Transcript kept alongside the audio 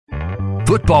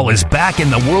Football is back and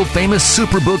the world-famous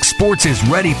Superbook Sports is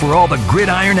ready for all the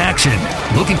gridiron action.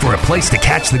 Looking for a place to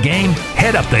catch the game?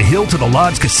 Head up the hill to the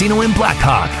Lodge Casino in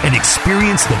Blackhawk and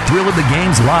experience the thrill of the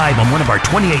games live on one of our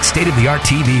 28 state-of-the-art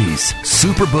TVs.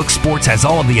 Superbook Sports has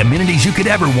all of the amenities you could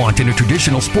ever want in a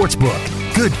traditional sports book.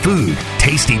 Good food,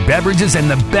 tasty beverages,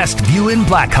 and the best view in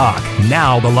Blackhawk.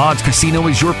 Now the Lodge Casino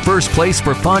is your first place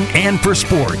for fun and for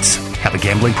sports. Have a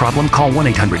gambling problem? Call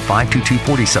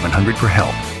 1-800-522-4700 for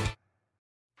help.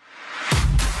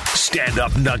 Stand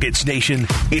up, Nuggets Nation.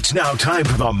 It's now time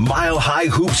for the Mile High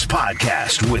Hoops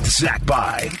podcast with Zach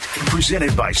By.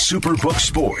 Presented by Superbook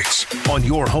Sports on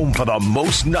your home for the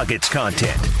most Nuggets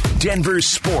content. Denver's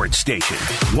sports station,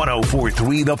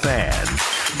 104.3 The Fan.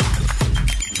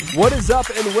 What is up,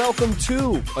 and welcome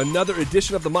to another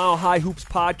edition of the Mile High Hoops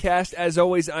podcast. As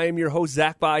always, I am your host,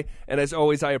 Zach By, and as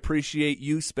always, I appreciate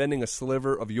you spending a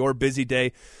sliver of your busy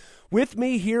day with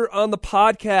me here on the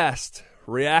podcast,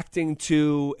 reacting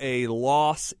to a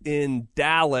loss in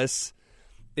Dallas.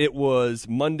 It was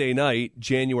Monday night,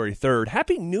 January 3rd.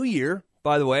 Happy New Year,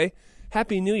 by the way.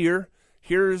 Happy New Year.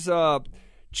 Here's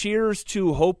cheers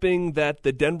to hoping that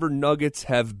the Denver Nuggets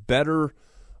have better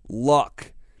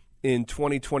luck in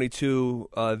 2022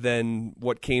 than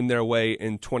what came their way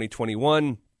in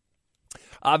 2021.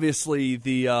 Obviously,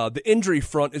 the injury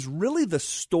front is really the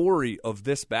story of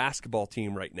this basketball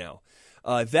team right now.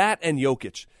 That and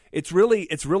Jokic. It's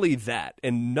really that,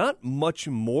 and not much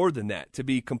more than that, to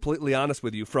be completely honest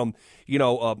with you, from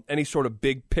any sort of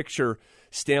big picture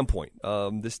standpoint.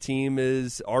 This team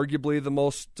is arguably the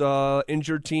most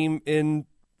injured team in,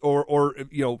 or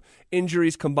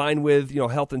injuries combined with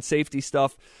health and safety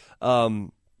stuff.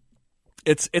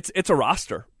 It's a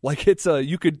roster. Like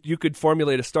you could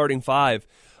formulate a starting five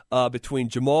between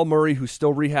Jamal Murray, who's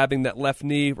still rehabbing that left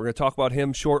knee. We're going to talk about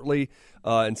him shortly,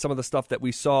 and some of the stuff that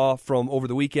we saw from over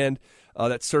the weekend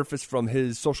that surfaced from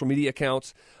his social media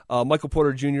accounts. Michael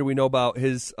Porter Jr., we know about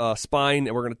his spine,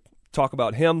 and we're going to talk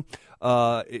about him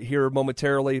here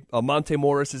momentarily. Monte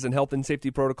Morris is in health and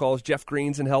safety protocols. Jeff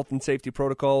Green's in health and safety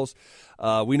protocols.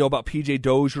 We know about P.J.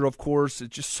 Dozier, of course.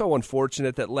 It's just so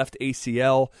unfortunate that left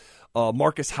ACL.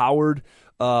 Marcus Howard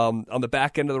on the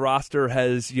back end of the roster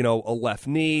has, a left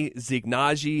knee. Zeke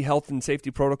Naji, health and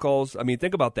safety protocols. I mean,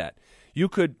 think about that. You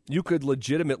could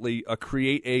legitimately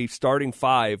create a starting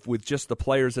five with just the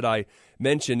players that I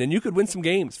mentioned, and you could win some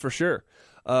games for sure.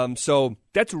 So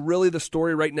that's really the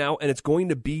story right now, and it's going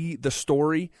to be the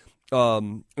story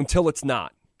until it's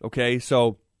not. Okay,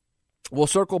 so we'll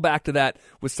circle back to that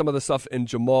with some of the stuff in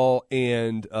Jamal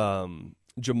and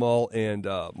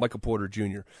Michael Porter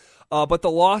Jr. But the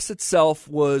loss itself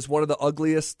was one of the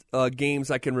ugliest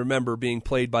games I can remember being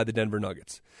played by the Denver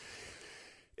Nuggets.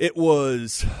 It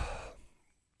was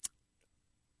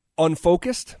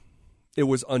unfocused. It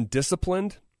was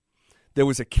undisciplined. There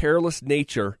was a careless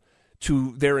nature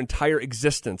to their entire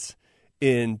existence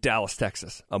in Dallas,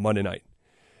 Texas on Monday night.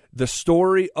 The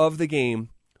story of the game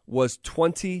was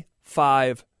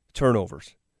 25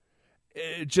 turnovers.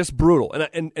 Just brutal.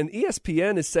 And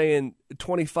ESPN is saying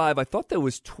 25. I thought that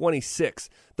was 26.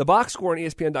 The box score on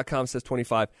ESPN.com says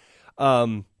 25.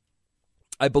 I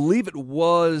believe it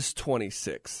was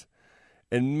 26.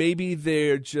 And maybe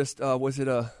they're just, let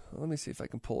me see if I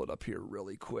can pull it up here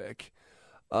really quick.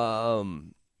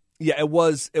 Yeah, it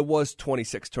was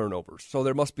 26 turnovers. So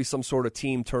there must be some sort of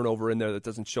team turnover in there that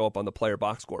doesn't show up on the player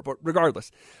box score. But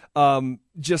regardless,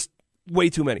 just way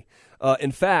too many.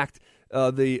 In fact,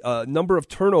 the number of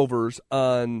turnovers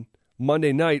on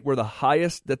Monday night were the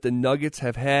highest that the Nuggets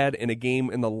have had in a game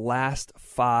in the last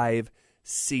 5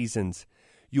 seasons.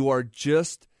 You are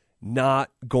just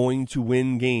not going to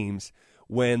win games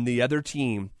when the other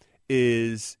team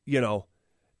is,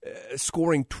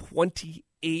 scoring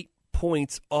 28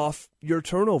 points off your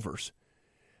turnovers.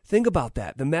 Think about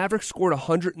that. The Mavericks scored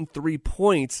 103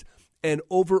 points, and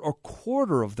over a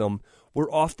quarter of them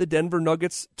were off the Denver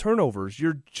Nuggets turnovers.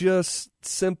 You're just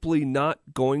simply not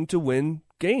going to win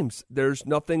games. There's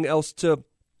nothing else to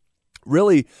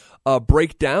really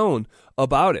break down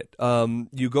about it.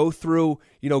 You go through,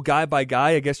 guy by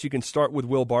guy. I guess you can start with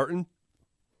Will Barton,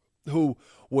 who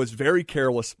was very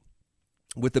careless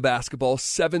with the basketball.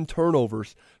 7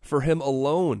 turnovers for him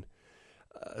alone.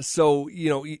 So,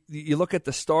 you look at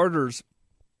the starters,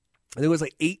 there was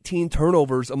like 18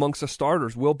 turnovers amongst the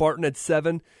starters. Will Barton had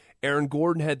 7. Aaron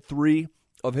Gordon had 3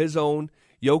 of his own.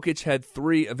 Jokic had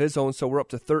 3 of his own, so we're up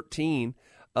to 13.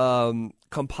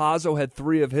 Campazzo had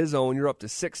 3 of his own. You're up to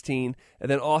 16.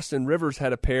 And then Austin Rivers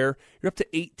had a pair. You're up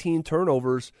to 18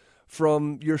 turnovers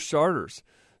from your starters.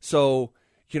 So,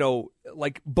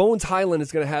 like Bones Highland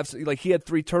is going to have, like he had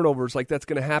 3 turnovers, like that's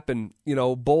going to happen.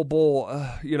 Bull,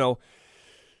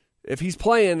 if he's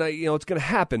playing, it's going to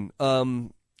happen.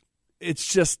 It's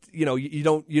just, you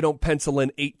don't pencil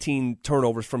in 18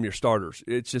 turnovers from your starters.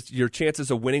 It's just your chances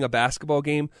of winning a basketball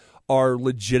game are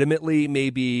legitimately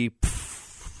maybe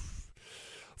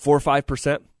 4 or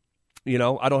 5%.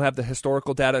 I don't have the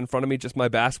historical data in front of me, just my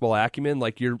basketball acumen.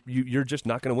 Like you're just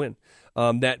not going to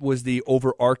win. That was the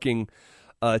overarching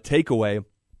takeaway.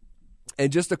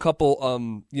 And just a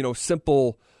couple,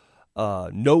 simple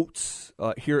notes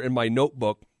here in my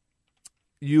notebook.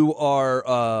 You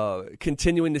are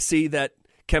continuing to see that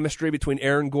chemistry between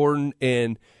Aaron Gordon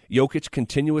and Jokic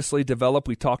continuously develop.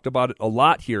 We talked about it a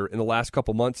lot here in the last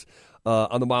couple months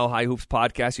on the Mile High Hoops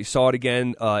podcast. You saw it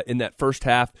again in that first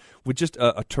half with just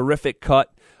a terrific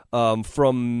cut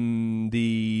from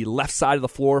the left side of the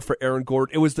floor for Aaron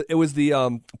Gordon. It was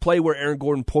the play where Aaron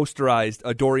Gordon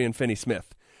posterized Dorian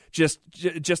Finney-Smith. Just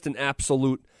an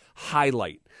absolute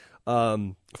highlight.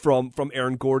 From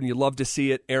Aaron Gordon. You love to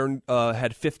see it. Aaron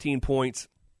had 15 points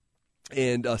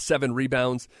and 7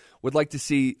 rebounds. Would like to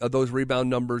see those rebound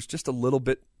numbers just a little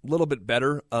bit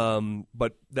better.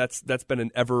 But that's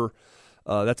been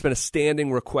that's been a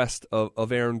standing request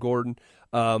of Aaron Gordon.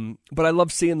 But I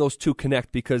love seeing those two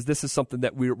connect because this is something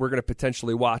that we're going to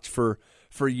potentially watch for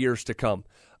years to come.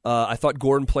 I thought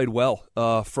Gordon played well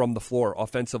from the floor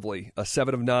offensively.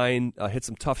 7 of 9, hit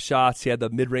some tough shots. He had the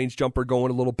mid-range jumper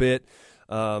going a little bit.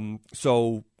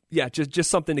 So yeah, just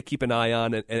something to keep an eye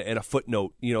on and a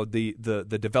footnote.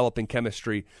 The developing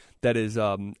chemistry that is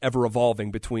ever evolving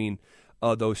between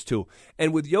those two.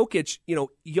 And with Jokic,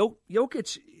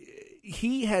 Jokic,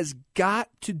 he has got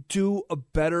to do a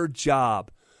better job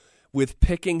with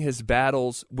picking his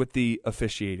battles with the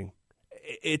officiating.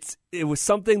 It was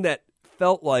something that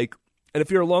felt like, and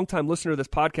if you're a longtime listener to this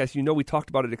podcast, we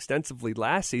talked about it extensively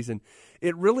last season.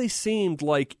 It really seemed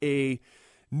like a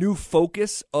new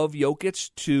focus of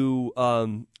Jokic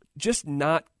to just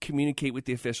not communicate with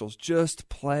the officials. Just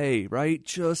play, right?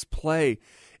 Just play.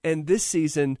 And this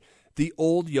season, the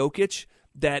old Jokic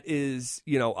that is,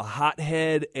 a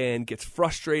hothead and gets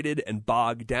frustrated and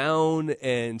bogged down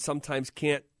and sometimes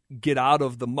can't get out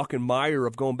of the muck and mire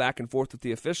of going back and forth with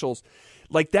the officials.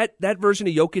 Like that version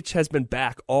of Jokic has been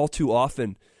back all too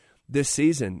often this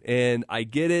season. And I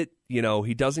get it.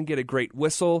 He doesn't get a great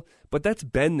whistle, but that's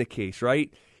been the case,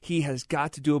 right? He has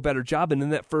got to do a better job. And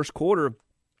in that first quarter,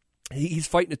 he's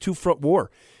fighting a 2-front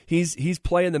war. He's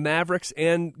playing the Mavericks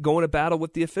and going to battle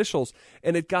with the officials.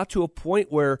 And it got to a point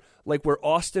where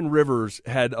Austin Rivers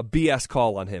had a BS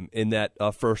call on him in that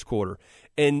first quarter.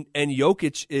 And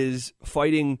Jokic is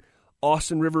fighting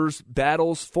Austin Rivers'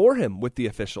 battles for him with the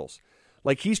officials.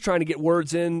 Like he's trying to get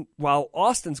words in while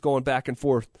Austin's going back and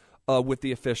forth with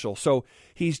the official. So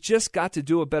he's just got to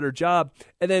do a better job.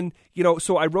 And then,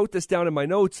 so I wrote this down in my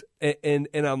notes and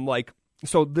I'm like,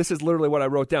 so this is literally what I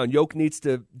wrote down. Jokic needs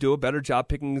to do a better job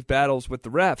picking his battles with the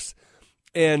refs.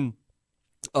 And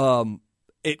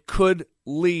it could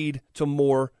lead to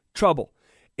more trouble.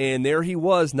 And there he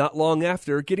was not long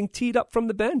after getting teed up from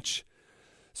the bench.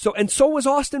 So was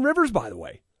Austin Rivers, by the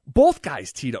way. Both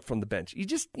guys teed up from the bench. You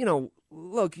just,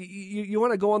 look, you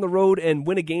want to go on the road and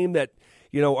win a game that,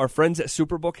 our friends at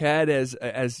Superbook had as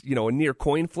a near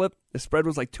coin flip. The spread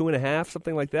was like 2.5,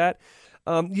 something like that.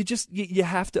 You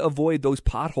have to avoid those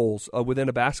potholes within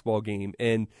a basketball game.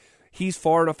 And he's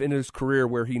far enough in his career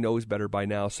where he knows better by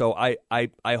now. So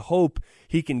I hope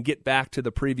he can get back to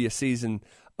the previous season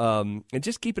and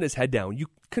just keeping his head down. You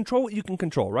control what you can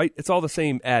control, right? It's all the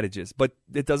same adages, but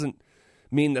it doesn't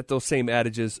mean that those same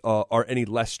adages are any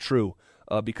less true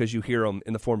because you hear them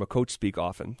in the form of coach speak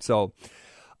often. So,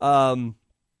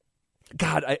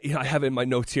 God, I have it in my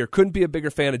notes here. Couldn't be a bigger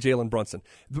fan of Jalen Brunson.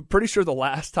 Pretty sure the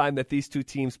last time that these two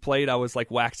teams played, I was like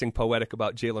waxing poetic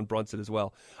about Jalen Brunson as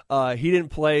well. He didn't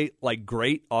play like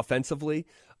great offensively,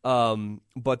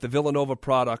 but the Villanova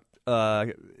product,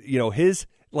 his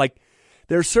like.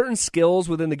 There's certain skills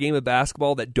within the game of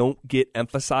basketball that don't get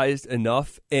emphasized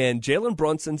enough, and Jalen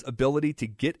Brunson's ability to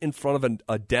get in front of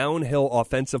a downhill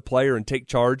offensive player and take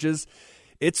charges,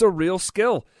 it's a real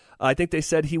skill. I think they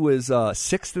said he was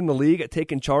 6th in the league at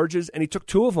taking charges, and he took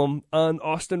 2 of them on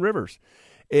Austin Rivers.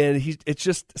 And it's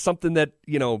just something that,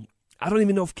 I don't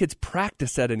even know if kids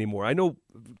practice that anymore. I know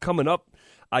coming up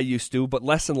I used to, but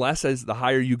less and less as the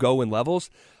higher you go in levels.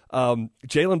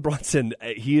 Jalen Brunson,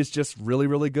 he is just really,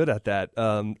 really good at that.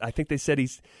 I think they said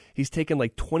he's taken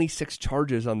like 26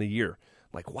 charges on the year.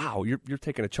 Like, wow, you're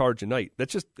taking a charge a night.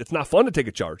 It's not fun to take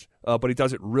a charge, but he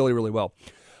does it really, really well.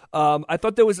 I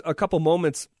thought there was a couple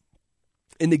moments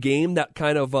in the game that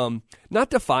kind of not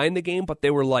define the game, but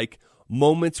they were like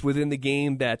moments within the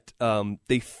game that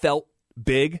they felt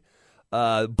big.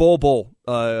 Bol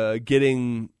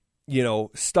getting,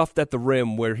 stuffed at the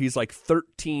rim where he's like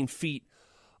 13 feet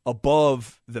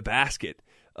above the basket,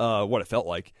 what it felt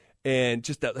like. And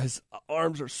just that his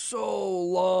arms are so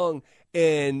long.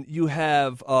 And you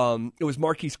have, it was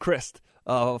Marquise Christ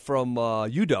from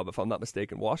UW, if I'm not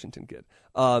mistaken, Washington kid,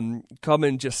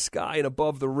 coming just skying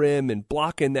above the rim and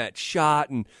blocking that shot.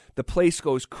 And the place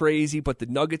goes crazy, but the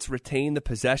Nuggets retain the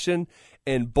possession.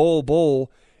 And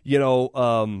Bol,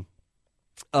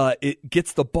 it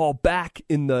gets the ball back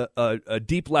in the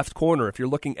deep left corner. If you're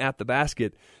looking at the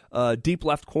basket, deep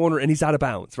left corner, and he's out of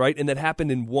bounds, right? And that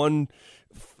happened in one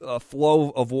flow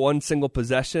of one single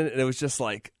possession, and it was just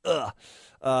like, ugh.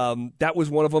 That was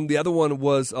one of them. The other one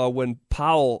was when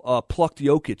Powell plucked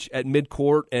Jokic at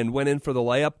midcourt and went in for the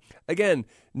layup. Again,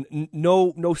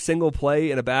 no single play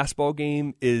in a basketball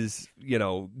game is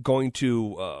going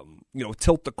to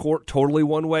tilt the court totally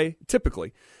one way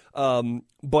typically.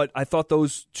 But I thought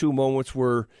those two moments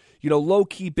were low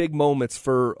key big moments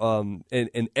for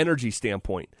an energy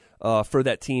standpoint for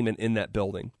that team and in that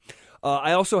building.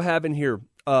 I also have in here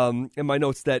in my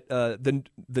notes that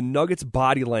the Nuggets'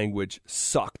 body language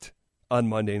sucked on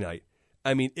Monday night.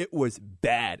 I mean, it was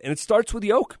bad, and it starts with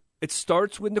Jokic. It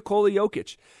starts with Nikola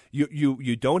Jokic.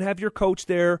 You don't have your coach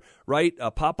there, right?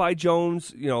 Popeye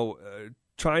Jones,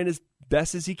 trying as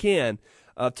best as he can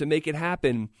to make it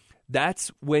happen.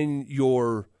 That's when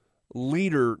your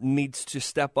leader needs to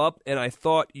step up, and I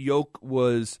thought Jokic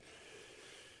was,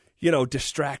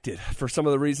 distracted for some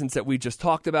of the reasons that we just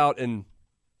talked about. And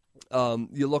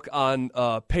you look on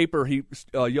paper,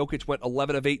 Jokic went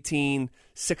 11 of 18,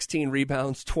 16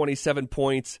 rebounds, 27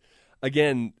 points.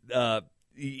 Again,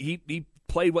 he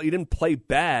played well. He didn't play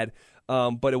bad,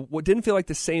 but it didn't feel like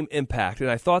the same impact.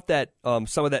 And I thought that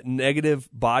some of that negative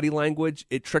body language,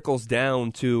 it trickles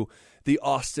down to the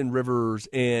Austin Rivers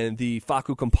and the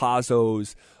Facu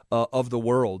Campazzos of the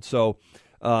world. So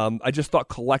I just thought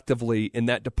collectively in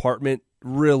that department,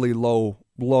 really low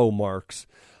marks.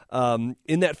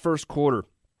 In that first quarter,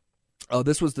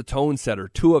 this was the tone setter.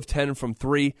 2 of 10 from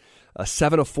 3,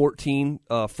 7 of 14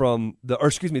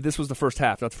 this was the first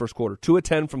half, not the first quarter. 2 of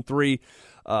 10 from 3,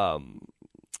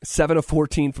 7 of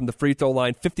 14 from the free throw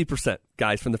line, 50%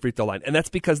 guys from the free throw line. And that's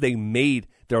because they made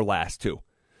their last 2.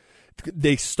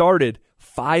 They started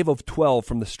 5 of 12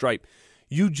 from the stripe.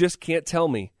 You just can't tell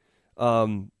me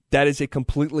that is a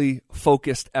completely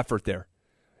focused effort there.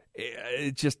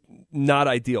 It's just not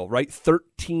ideal, right?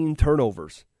 13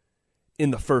 turnovers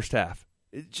in the first half.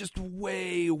 It's just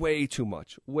way too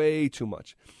much. Way too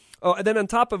much. Oh, and then on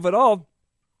top of it all,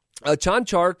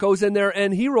 Cancar goes in there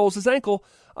and he rolls his ankle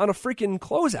on a freaking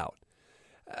closeout.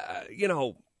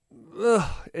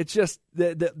 It's just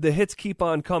the hits keep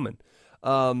on coming.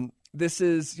 This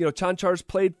is, Cancar's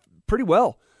played pretty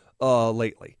well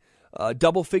lately.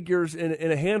 Double figures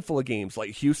in a handful of games, like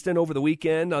Houston over the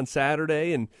weekend on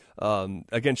Saturday, and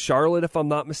against Charlotte, if I'm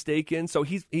not mistaken. So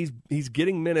he's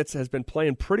getting minutes, has been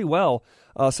playing pretty well.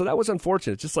 So that was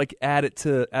unfortunate. Just like add it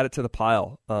to the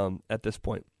pile at this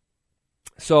point.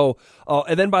 So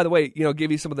and then by the way,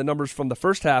 give you some of the numbers from the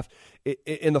first half.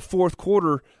 In the fourth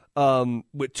quarter,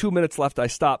 with 2 minutes left, I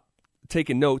stopped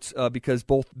taking notes because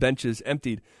both benches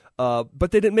emptied.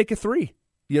 But they didn't make a three.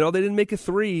 They didn't make a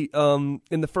three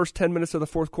in the first 10 minutes of the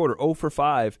fourth quarter. 0 for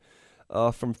 5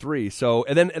 from 3. So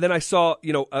and then I saw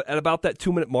at about that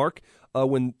 2 minute mark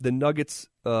when the Nuggets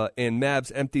and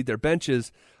Mavs emptied their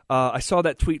benches. I saw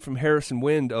that tweet from Harrison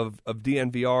Wind of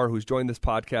DNVR, who's joined this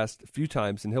podcast a few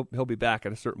times, and he'll be back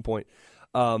at a certain point.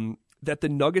 That the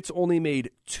Nuggets only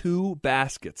made 2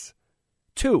 baskets,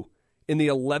 2 in the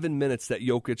 11 minutes that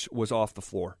Jokic was off the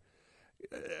floor.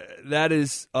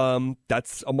 That's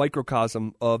a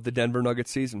microcosm of the Denver Nuggets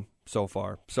season so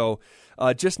far. So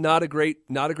just not a great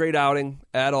outing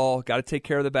at all. Got to take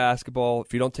care of the basketball.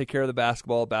 If you don't take care of the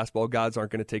basketball gods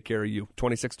aren't going to take care of you.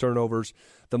 26 turnovers,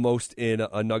 the most in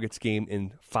a Nuggets game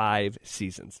in 5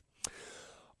 seasons.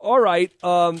 All right,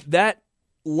 that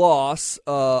loss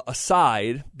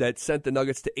aside, that sent the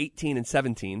Nuggets to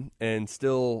 18-17 and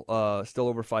still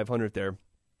over 500 there.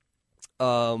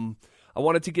 I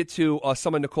wanted to get to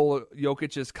some of Nikola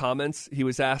Jokic's comments. He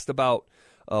was asked about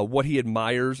what he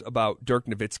admires about Dirk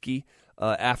Nowitzki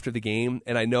after the game,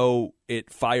 and I know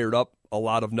it fired up a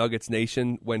lot of Nuggets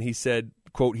Nation when he said,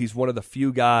 quote, he's one of the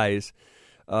few guys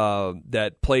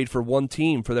that played for one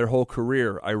team for their whole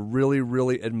career. I really,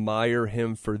 really admire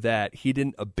him for that. He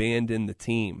didn't abandon the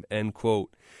team, end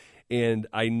quote. And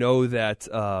I know that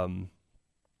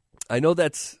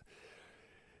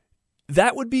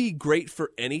That would be great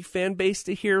for any fan base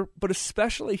to hear, but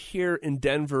especially here in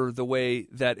Denver, the way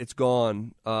that it's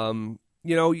gone.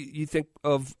 You think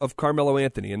of Carmelo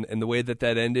Anthony and the way that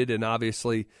ended, and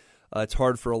obviously it's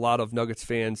hard for a lot of Nuggets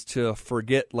fans to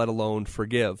forget, let alone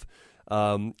forgive.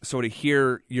 So to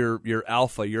hear your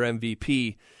alpha, your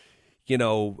MVP,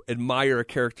 admire a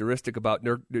characteristic about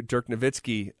Dirk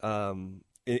Nowitzki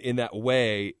in that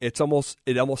way, it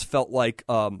almost felt like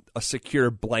a secure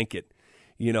blanket,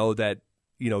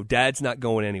 Dad's not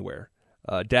going anywhere.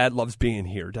 Dad loves being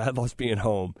here. Dad loves being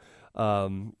home.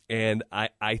 And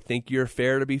I think you're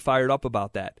fair to be fired up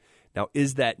about that. Now,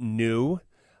 is that new?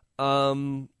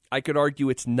 I could argue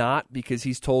it's not, because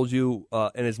he's told you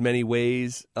in as many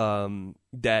ways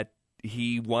that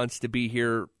he wants to be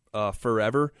here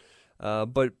forever.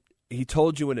 But he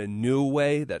told you in a new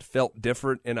way that felt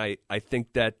different, and I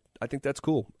think that's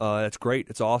cool. That's great.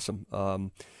 It's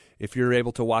awesome. If you're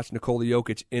able to watch Nikola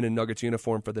Jokic in a Nuggets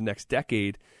uniform for the next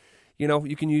decade,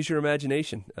 you can use your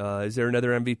imagination. Is there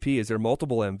another MVP? Is there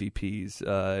multiple MVPs?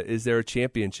 Is there a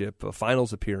championship, a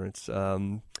finals appearance?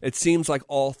 It seems like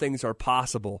all things are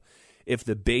possible if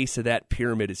the base of that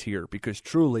pyramid is here, because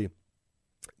truly,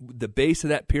 the base of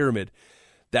that pyramid,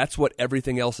 that's what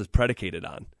everything else is predicated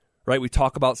on, right? We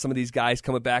talk about some of these guys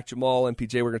coming back, Jamal,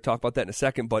 MPJ, we're going to talk about that in a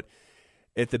second, but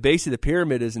if the base of the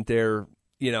pyramid isn't there,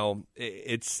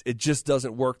 it just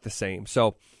doesn't work the same.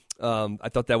 So I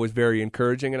thought that was very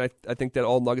encouraging, and I think that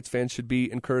all Nuggets fans should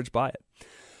be encouraged by it.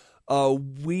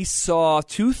 We saw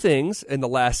two things in the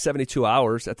last 72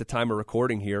 hours at the time of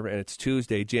recording here, and it's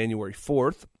Tuesday, January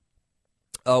 4th.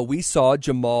 We saw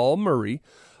Jamal Murray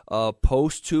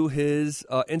post to his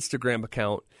Instagram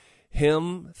account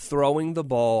him throwing the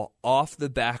ball off the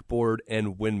backboard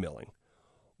and windmilling.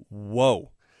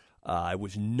 Whoa. I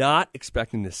was not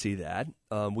expecting to see that.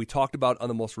 We talked about on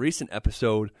the most recent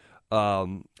episode,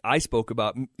 I spoke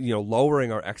about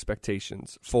lowering our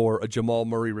expectations for a Jamal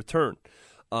Murray return.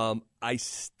 I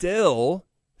still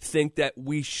think that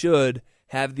we should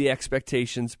have the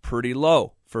expectations pretty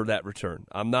low for that return.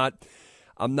 I'm not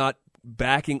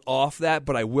backing off that,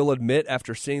 but I will admit,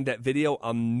 after seeing that video,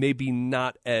 I'm maybe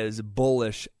not as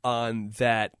bullish on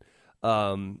that.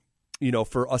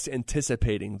 For us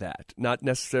anticipating that, not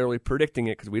necessarily predicting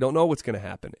it, because we don't know what's going to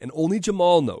happen, and only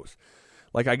Jamal knows.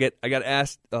 Like I got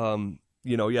asked,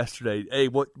 yesterday, hey,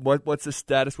 what's the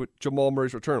status with Jamal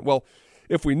Murray's return? Well,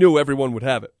 if we knew, everyone would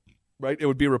have it, right? It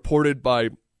would be reported by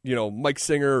Mike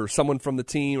Singer or someone from the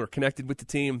team or connected with the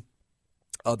team.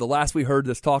 The last we heard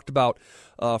this talked about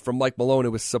from Mike Malone, it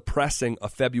was suppressing a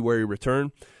February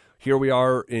return. Here we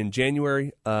are in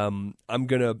January. I'm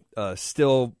gonna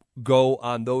still go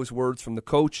on those words from the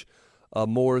coach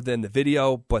more than the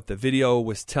video, but the video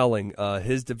was telling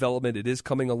his development. It is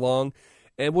coming along,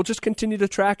 and we'll just continue to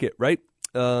track it, right?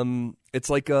 It's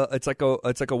like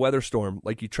a weather storm.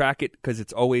 Like, you track it because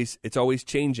it's always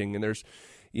changing, and there's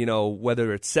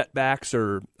whether it's setbacks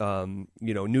or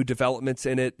new developments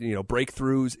in it,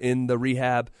 breakthroughs in the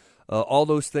rehab, all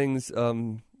those things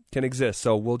can exist.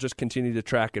 So we'll just continue to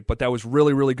track it. But that was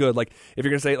really, really good. Like, if you're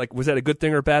going to say, was that a good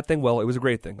thing or a bad thing? Well, it was a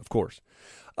great thing, of course.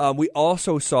 We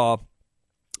also saw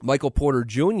Michael Porter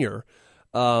Jr.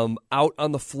 Out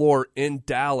on the floor in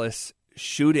Dallas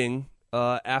shooting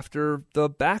after the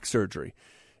back surgery.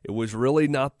 It was really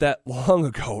not that long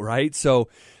ago, right? So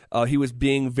he was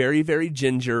being very, very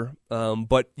ginger.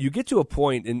 But you get to a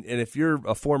point, and if you're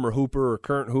a former hooper or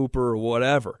current hooper or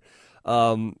whatever,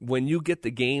 when you get the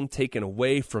game taken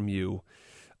away from you,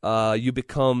 you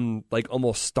become like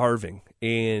almost starving,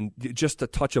 and just to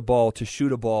touch a ball, to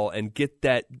shoot a ball, and get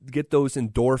those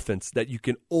endorphins that you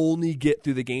can only get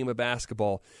through the game of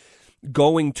basketball,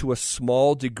 going to a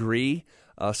small degree,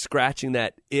 scratching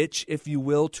that itch, if you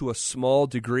will, to a small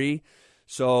degree.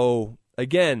 So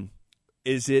again,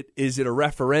 is it a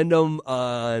referendum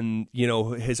on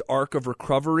his arc of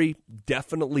recovery?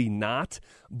 Definitely not.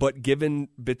 But given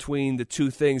between the two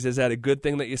things, is that a good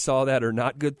thing that you saw that, or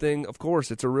not good thing? Of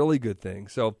course, it's a really good thing.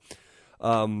 So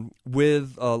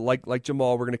with like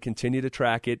Jamal, we're going to continue to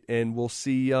track it, and we'll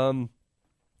see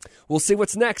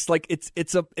what's next. Like,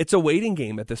 it's a waiting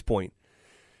game at this point.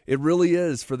 It really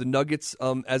is for the Nuggets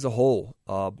as a whole.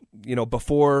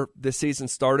 Before this season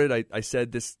started, I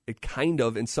said this, it kind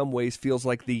of, in some ways, feels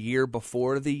like the year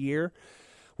before the year.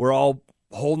 We're all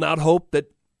holding out hope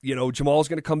that, Jamal's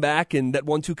going to come back and that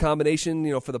 1-2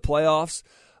 combination, for the playoffs.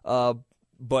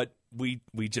 But we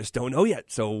just don't know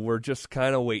yet. So we're just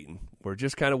kind of waiting.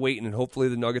 And hopefully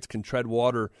the Nuggets can tread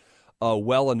water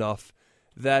well enough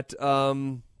that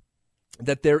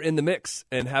that they're in the mix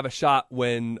and have a shot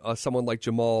when someone like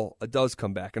Jamal does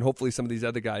come back. And hopefully some of these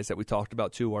other guys that we talked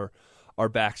about too are are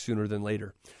back sooner than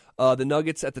later. The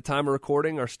Nuggets at the time of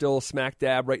recording are still smack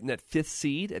dab right in that 5th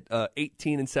seed at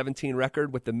 18-17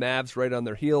 record, with the Mavs right on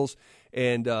their heels,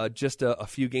 and just a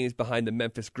few games behind the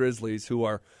Memphis Grizzlies, who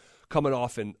are coming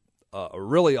off a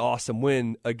really awesome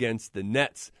win against the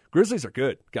Nets. Grizzlies are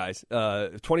good, guys.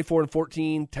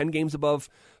 24-14, 10 games above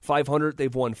 500.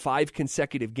 They've won 5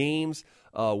 consecutive games.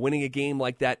 Winning a game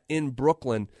like that in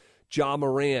Brooklyn, Ja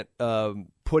Morant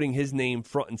putting his name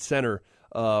front and center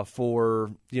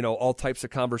for all types of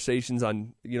conversations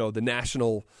on the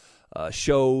national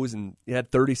shows, and he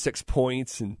had 36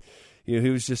 points, and he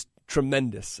was just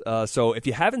tremendous. So if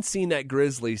you haven't seen that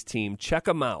Grizzlies team, check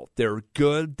them out. They're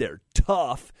good, they're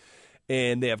tough,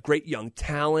 and they have great young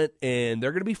talent, and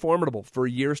they're going to be formidable for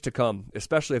years to come,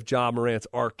 especially if Ja Morant's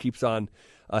arc keeps on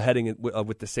heading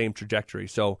with the same trajectory.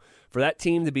 So for that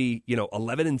team to be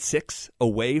 11-6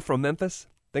 away from Memphis,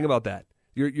 think about that.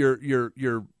 You're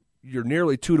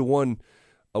nearly 2-to-1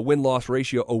 a win-loss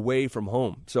ratio away from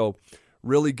home. So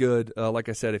really good. Like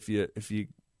I said, if you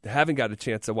haven't got a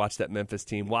chance to watch that Memphis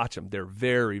team, watch them. They're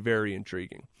very, very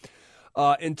intriguing.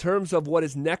 In terms of what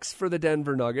is next for the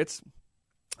Denver Nuggets,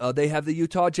 they have the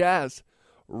Utah Jazz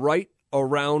right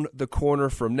around the corner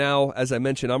from now. As I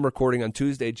mentioned, I'm recording on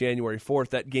Tuesday, January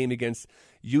 4th. That game against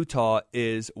Utah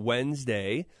is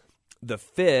Wednesday, the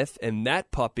 5th, and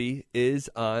that puppy is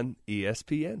on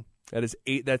ESPN. That is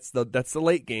 8. That's the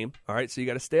late game. All right, so you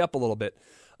got to stay up a little bit.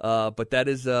 But that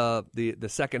is the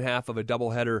second half of a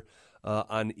doubleheader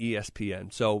on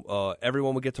ESPN. So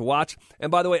everyone will get to watch.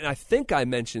 And by the way, and I think I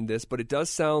mentioned this, but it does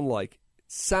sounds like,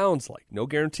 no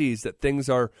guarantees, that things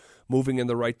are moving in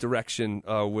the right direction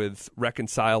with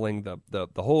reconciling the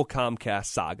whole Comcast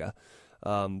saga.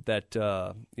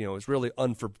 That is really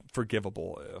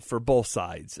unforgivable for both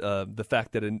sides. The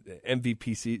fact that an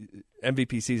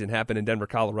MVP season happened in Denver,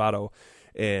 Colorado,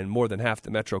 and more than half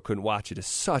the metro couldn't watch it is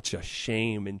such a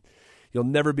shame, and you'll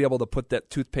never be able to put that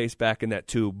toothpaste back in that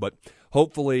tube. But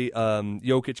hopefully,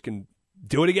 Jokic can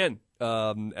do it again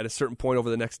at a certain point over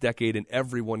the next decade, and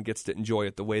everyone gets to enjoy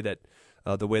it the way that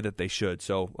they should.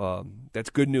 So that's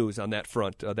good news on that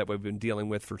front that we've been dealing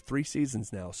with for 3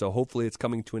 seasons now. So hopefully it's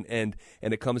coming to an end,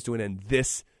 and it comes to an end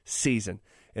this season.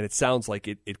 And it sounds like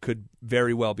it could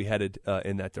very well be headed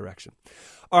in that direction.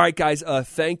 All right, guys,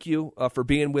 thank you for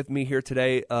being with me here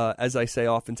today. As I say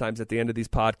oftentimes at the end of these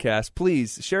podcasts,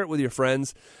 please share it with your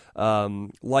friends.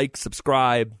 Like,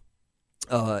 subscribe.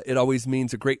 It always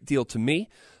means a great deal to me.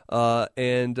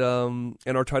 And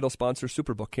our title sponsor,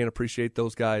 Superbook. Can't appreciate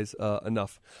those guys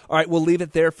enough. All right, we'll leave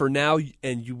it there for now,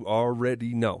 and you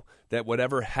already know that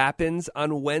whatever happens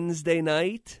on Wednesday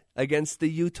night against the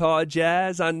Utah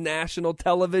Jazz on national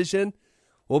television,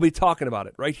 we'll be talking about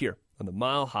it right here on the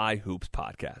Mile High Hoops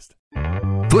podcast.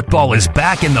 Football is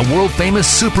back, and the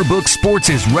world-famous Superbook Sports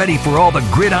is ready for all the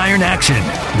gridiron action.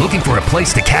 Looking for a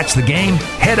place to catch the game?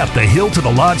 Head up the hill to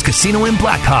the Lodge Casino in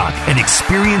Blackhawk and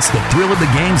experience the thrill of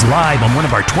the games live on one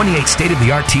of our 28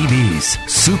 state-of-the-art TVs.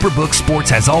 Superbook Sports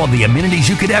has all of the amenities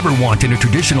you could ever want in a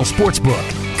traditional sports book.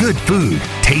 Good food,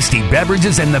 tasty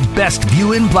beverages, and the best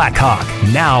view in Blackhawk.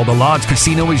 Now the Lodge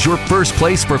Casino is your first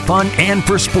place for fun and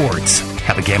for sports.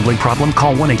 Have a gambling problem?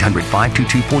 Call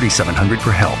 1-800-522-4700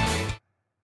 for help.